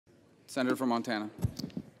Senator from Montana.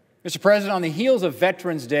 Mr. President, on the heels of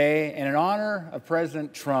Veterans Day and in honor of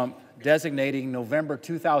President Trump designating November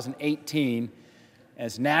 2018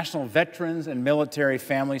 as National Veterans and Military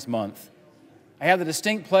Families Month, I have the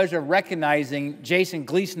distinct pleasure of recognizing Jason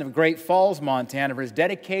Gleason of Great Falls, Montana, for his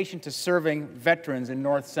dedication to serving veterans in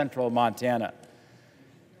north central Montana.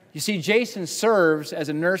 You see, Jason serves as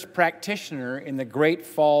a nurse practitioner in the Great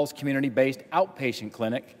Falls community-based outpatient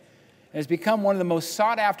clinic and has become one of the most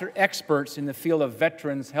sought-after experts in the field of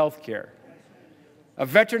veterans health care. A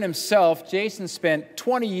veteran himself, Jason spent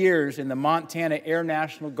 20 years in the Montana Air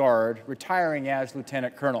National Guard, retiring as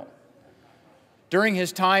lieutenant colonel. During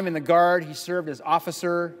his time in the Guard, he served as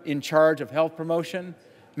officer in charge of health promotion,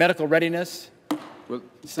 medical readiness,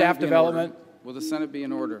 staff development. Will the Senate be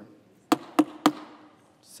in order?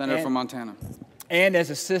 Senator from Montana. And as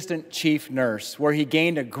assistant chief nurse, where he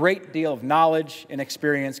gained a great deal of knowledge and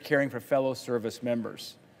experience caring for fellow service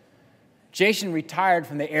members. Jason retired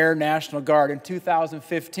from the Air National Guard in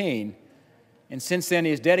 2015, and since then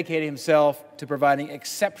he has dedicated himself to providing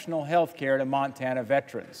exceptional health care to Montana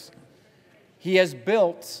veterans. He has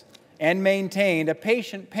built and maintained a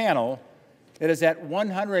patient panel that is at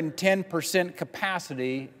 110%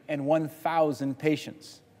 capacity and 1,000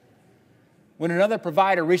 patients. When another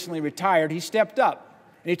provider recently retired, he stepped up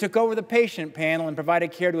and he took over the patient panel and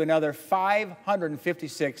provided care to another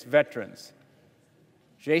 556 veterans.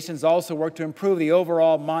 Jason's also worked to improve the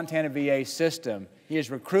overall Montana VA system. He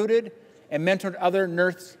has recruited and mentored other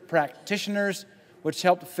nurse practitioners, which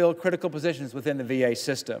helped fill critical positions within the VA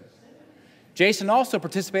system. Jason also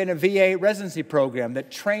participated in a VA residency program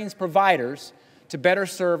that trains providers to better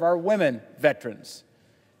serve our women veterans.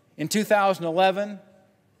 In 2011,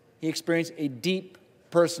 he experienced a deep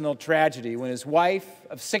personal tragedy when his wife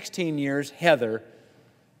of 16 years, Heather,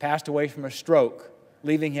 passed away from a stroke,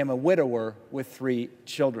 leaving him a widower with 3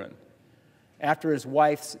 children. After his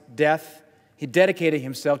wife's death, he dedicated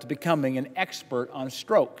himself to becoming an expert on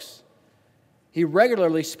strokes. He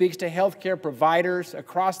regularly speaks to healthcare providers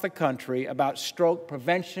across the country about stroke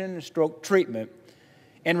prevention and stroke treatment,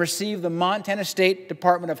 and received the Montana State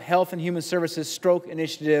Department of Health and Human Services Stroke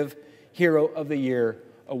Initiative Hero of the Year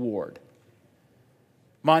Award.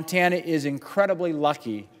 Montana is incredibly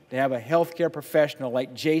lucky to have a healthcare professional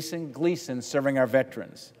like Jason Gleason serving our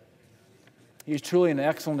veterans. He is truly an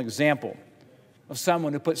excellent example of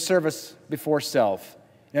someone who puts service before self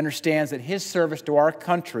and understands that his service to our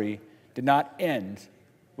country did not end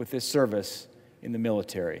with this service in the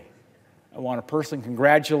military. I want to personally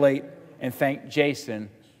congratulate and thank Jason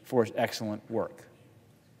for his excellent work.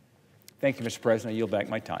 Thank you, Mr. President. I yield back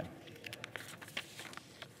my time.